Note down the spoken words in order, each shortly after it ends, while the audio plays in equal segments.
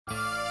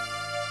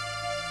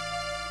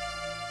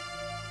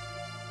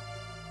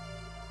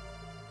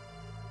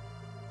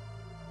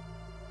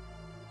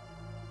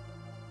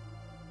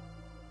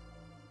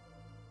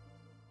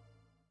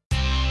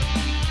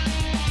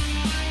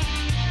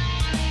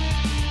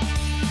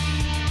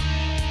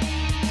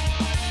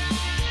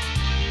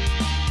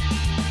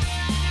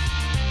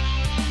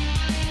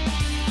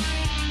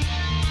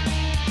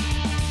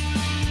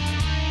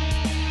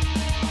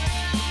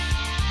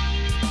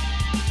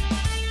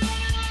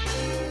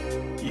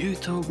You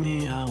told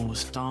me I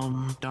was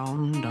dumb,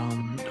 dumb,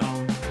 dumb,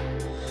 dumb.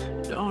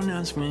 Don't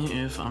ask me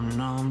if I'm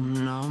numb,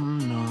 numb,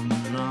 numb,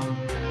 numb.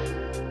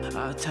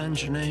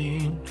 Attention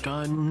ain't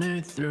cutting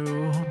it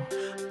through,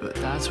 but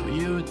that's what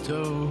you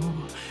do.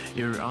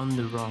 You're on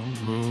the wrong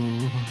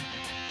move.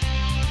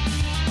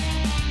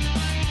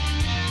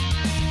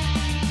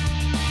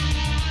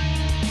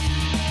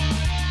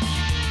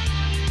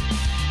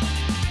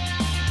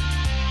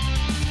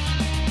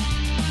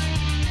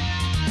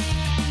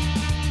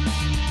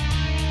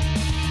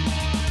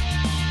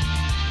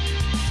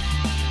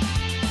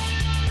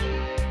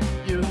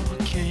 You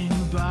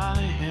came by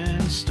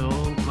and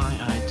stole my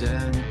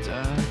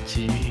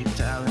identity,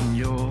 telling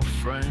your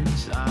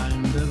friends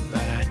I'm the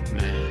bad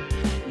man.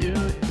 You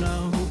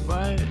know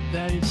what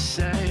they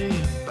say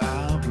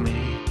about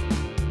me.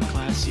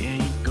 Classy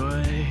ain't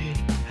good,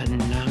 and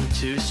I'm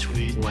too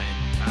sweet. When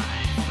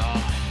I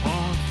thought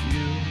of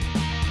you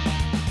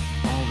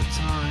all the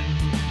time,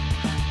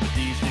 but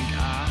do you think I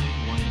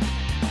win?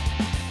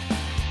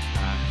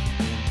 I've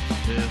been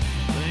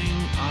filling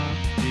up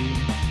the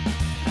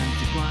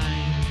empty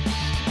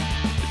blanks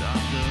with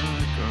other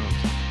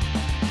girls.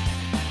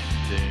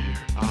 There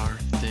are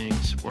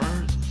things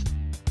worth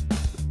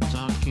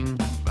talking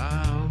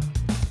about.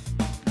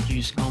 You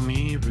used to call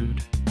me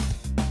rude.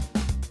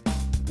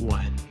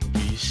 When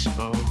we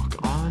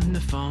spoke on the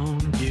phone,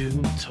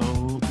 you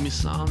told me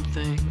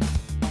something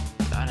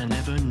that I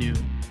never knew.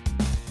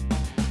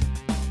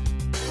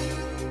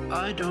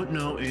 I don't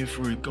know if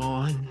we're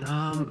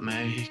gonna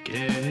make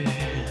it,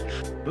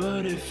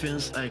 but it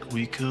feels like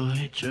we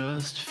could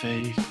just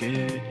fake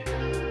it.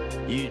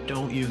 You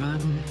don't even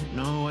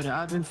know what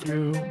I've been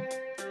through.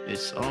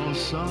 It's all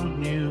so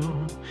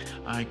new,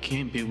 I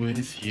can't be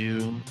with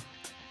you.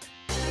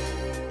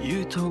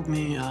 You told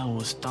me I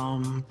was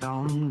dumb,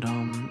 dumb,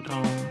 dumb,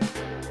 dumb.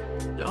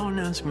 Don't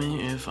ask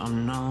me if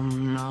I'm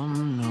numb,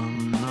 numb,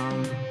 numb,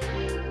 numb.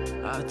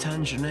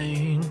 Attention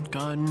ain't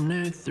cutting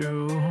it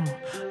through,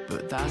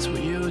 but that's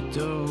what you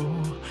do.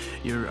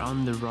 You're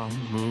on the wrong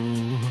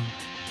move.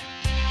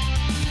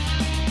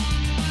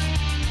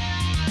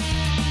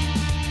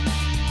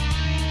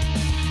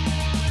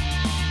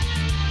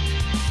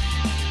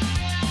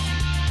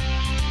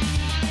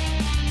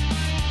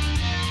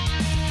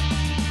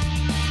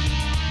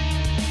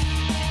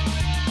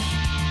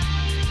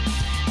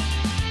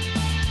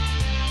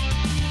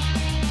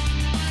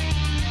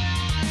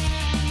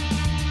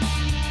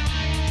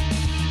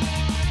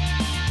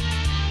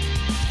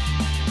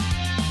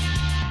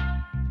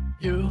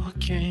 You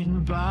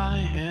came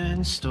by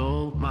and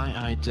stole my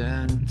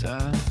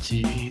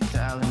identity,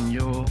 telling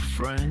your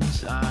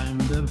friends I'm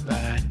the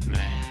bad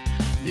man.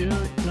 You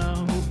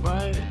know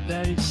what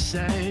they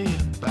say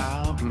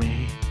about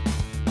me.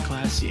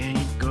 Classy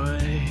ain't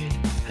good,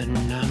 and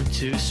I'm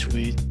too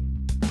sweet.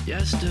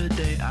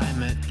 Yesterday I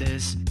met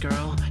this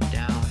girl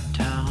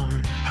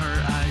downtown.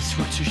 Her eyes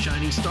were two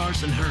shining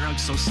stars and her hug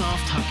so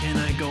soft. How can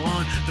I go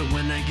on? But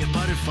when I get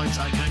butterflies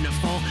I kind of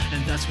fall,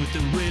 and that's with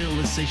the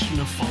realization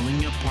of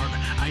falling apart.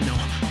 I know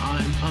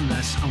I'm a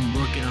mess, I'm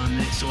working on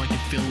it so I can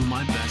feel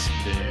my best.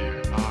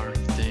 There are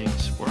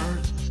things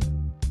worth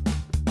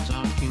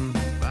talking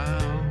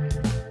about.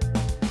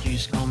 You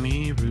used to call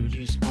me rude,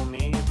 you used to call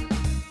me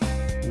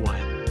rude.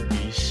 When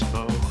we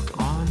spoke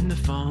on the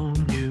phone,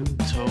 you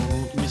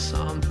told me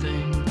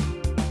something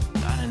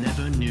that I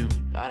never knew,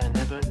 that I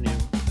never knew.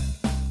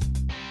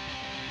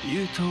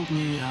 You told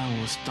me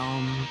I was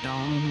dumb,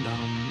 dumb,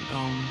 dumb,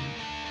 dumb.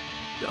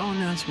 Don't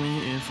ask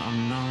me if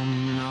I'm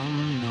numb,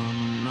 numb,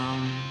 numb,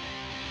 numb.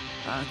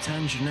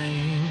 Attention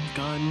ain't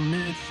cutting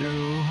it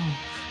through,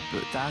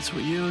 but that's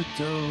what you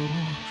do.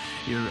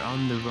 You're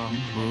on the wrong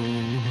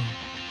move.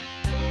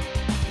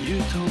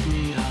 You told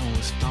me I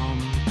was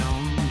dumb,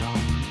 dumb,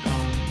 dumb,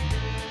 dumb.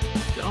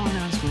 Don't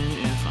ask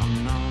me if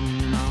I'm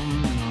numb,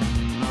 numb,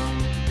 numb, numb.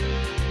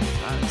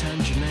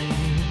 Attention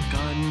ain't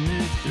cutting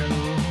it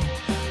through,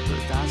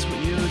 but that's what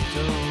you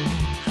do.